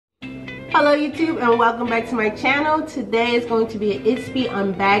Hello YouTube and welcome back to my channel. Today is going to be an Ipsy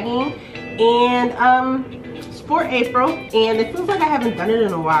unbagging, and it's for April, and it feels like I haven't done it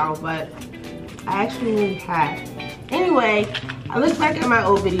in a while, but I actually really have. Anyway, I looked back at my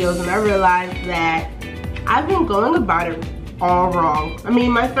old videos and I realized that I've been going about it all wrong. I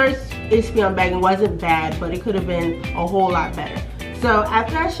mean, my first Ipsy unbagging wasn't bad, but it could have been a whole lot better. So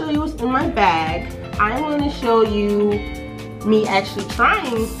after I show you what's in my bag, I'm going to show you me actually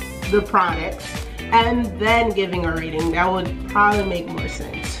trying the products and then giving a rating. That would probably make more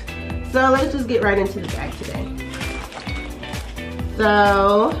sense. So let's just get right into the bag today.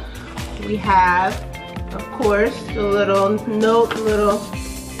 So we have, of course, the little note, little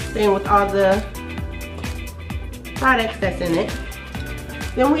thing with all the products that's in it.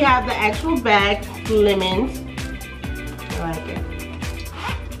 Then we have the actual bag, lemons. I like it.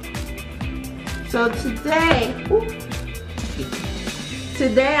 So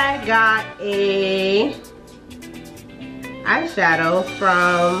today I got a eyeshadow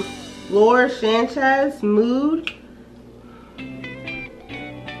from Laura Sanchez Mood, and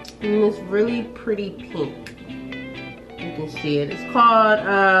it's really pretty pink. You can see it. It's called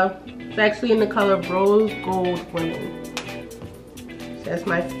it's actually in the color Rose Gold Women. So that's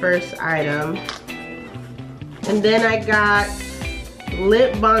my first item. And then I got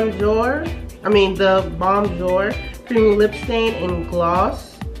the Bonjour Creamy Lip Stain and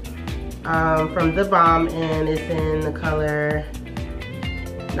Gloss from The Balm, and it's in the color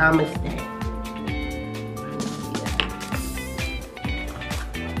Namaste.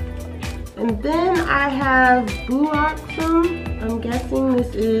 And then I have Buoxum. I'm guessing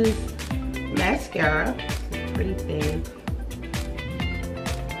this is mascara. It's pretty big.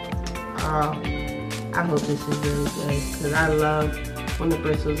 I hope this is really good because I love when the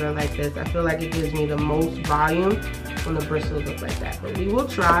bristles are like this. I feel like it gives me the most volume when the bristles look like that. But we will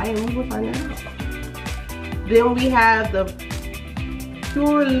try and we will find it out. Then we have the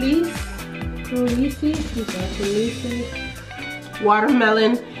Purlisse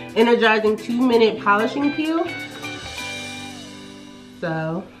Watermelon Energizing 2-Minute Polishing Peel.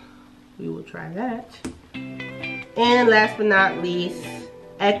 So we will try that. And last but not least,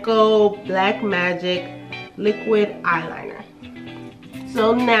 Echo Black Magic Liquid Eyeliner.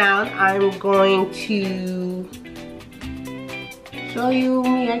 So now I'm going to show you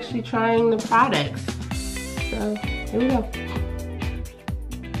me actually trying the products. So here we go.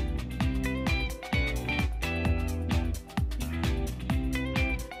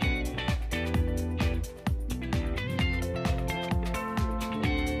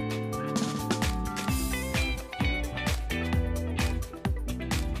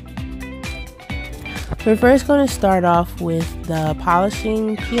 We're first going to start off with the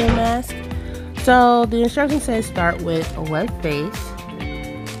polishing peel mask. So the instructions say start with a wet face.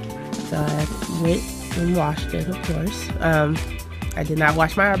 So I went and washed it, of course. I did not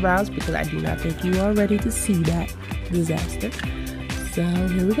wash my eyebrows because I do not think you are ready to see that disaster. So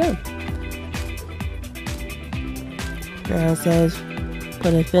here we go. Now it says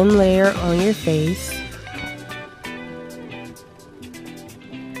put a thin layer on your face.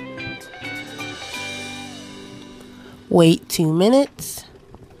 Wait 2 minutes.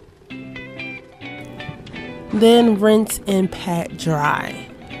 Then rinse and pat dry.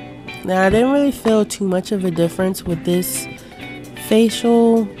 Now I didn't really feel too much of a difference with this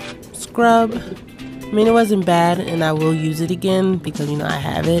facial scrub. I mean, it wasn't bad and I will use it again because, you know, I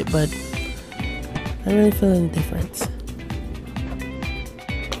have it, but I don't really feel any difference.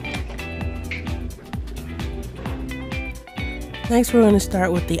 Next we're going to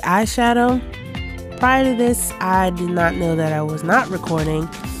start with the eyeshadow. Prior to this, I did not know that I was not recording,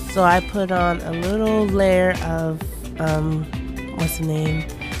 so I put on a little layer of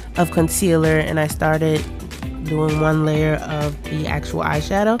of concealer, and I started doing one layer of the actual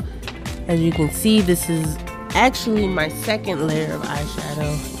eyeshadow. As you can see, this is actually my second layer of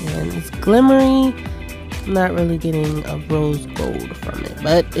eyeshadow, and it's glimmery. I'm not really getting a rose gold from it,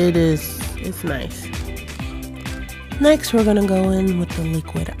 but it's nice. Next, we're gonna go in with the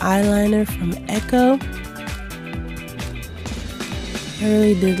liquid eyeliner from Echo. I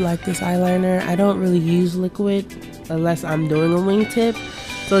really did like this eyeliner. I don't really use liquid unless I'm doing a wingtip.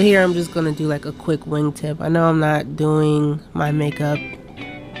 So here I'm just gonna do like a quick wingtip. I know I'm not doing my makeup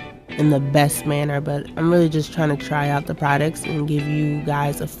in the best manner, but I'm really just trying to try out the products and give you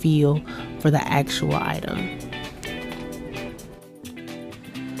guys a feel for the actual item.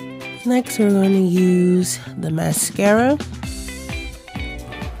 Next, we're going to use the mascara.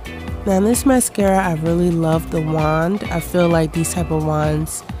 Now this mascara, I really love the wand. I feel like these type of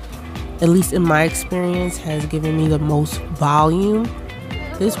wands, at least in my experience, has given me the most volume.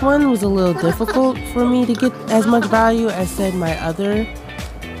 This one was a little difficult for me to get as much value as said my other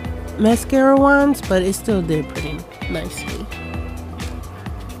mascara ones, but it still did pretty nicely.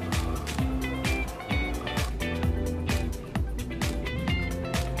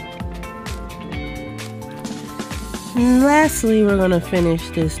 And lastly, we're gonna finish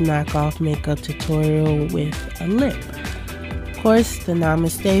this knockoff makeup tutorial with a lip. Of course, the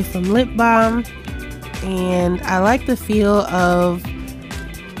Namaste from Lip Balm, and I like the feel of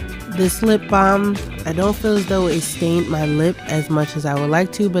this lip balm. I don't feel as though it stained my lip as much as I would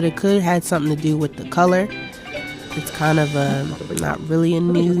like to, but it could have had something to do with the color. It's kind of not really a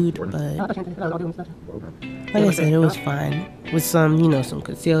nude, but like I said, it was fine. With some, you know, some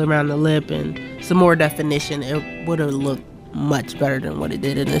concealer around the lip and some more definition, it would have looked much better than what it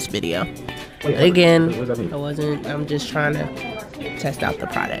did in this video. But again, I'm just trying to test out the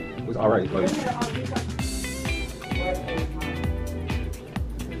product. It was alright.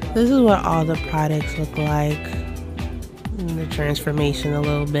 This is what all the products look like. The transformation a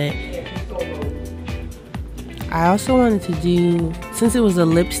little bit. I also wanted to do, since it was a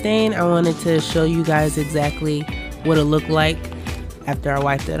lip stain, I wanted to show you guys exactly what it looked like after I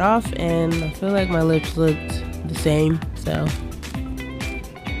wiped it off, and I feel like my lips looked the same. So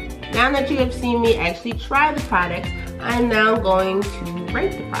now that you have seen me actually try the products, I'm now going to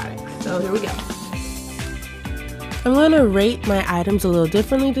rate the products. So here we go. I'm going to rate my items a little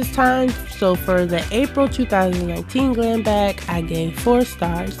differently this time. So for the April 2019 Glam Bag, I gave 4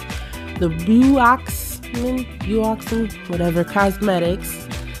 stars. The Buoxin, whatever, Cosmetics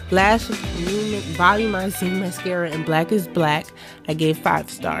Lash Volumizing Mascara in Black is Black, I gave 5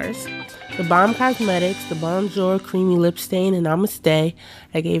 stars. The Balm Cosmetics, the Bonjour Creamy Lip Stain and Namaste,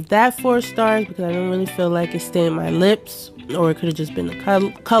 I gave that 4 stars because I don't really feel like it stained my lips, or it could have just been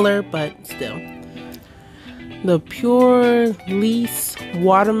the color, but still. The Pure Lease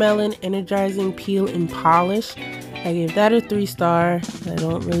Watermelon Energizing Peel and Polish, I gave that a 3 star. I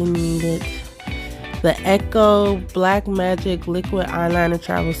don't really need it. The Echo Black Magic Liquid Eyeliner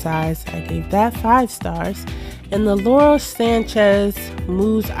Travel Size, I gave that 5 stars. And the Laura Sanchez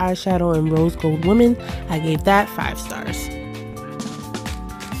Mousse Eyeshadow in Rose Gold Women, I gave that 5 stars.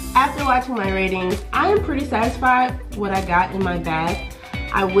 After watching my ratings, I am pretty satisfied with what I got in my bag.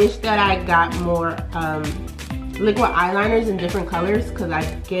 I wish that I got more liquid eyeliners in different colors, because I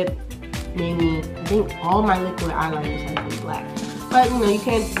get mainly, I think all my liquid eyeliners have been black. But you know, you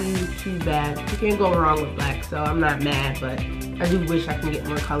can't do too bad. You can't go wrong with black, so I'm not mad, but I do wish I can get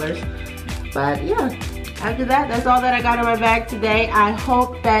more colors. But yeah, after that, that's all that I got in my bag today. I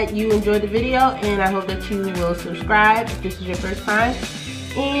hope that you enjoyed the video, and I hope that you will subscribe if this is your first time.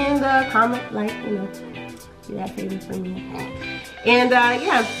 And comment, like, you know, do that favor for me. And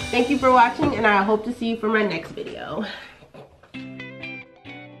yeah, thank you for watching, and I hope to see you for my next video.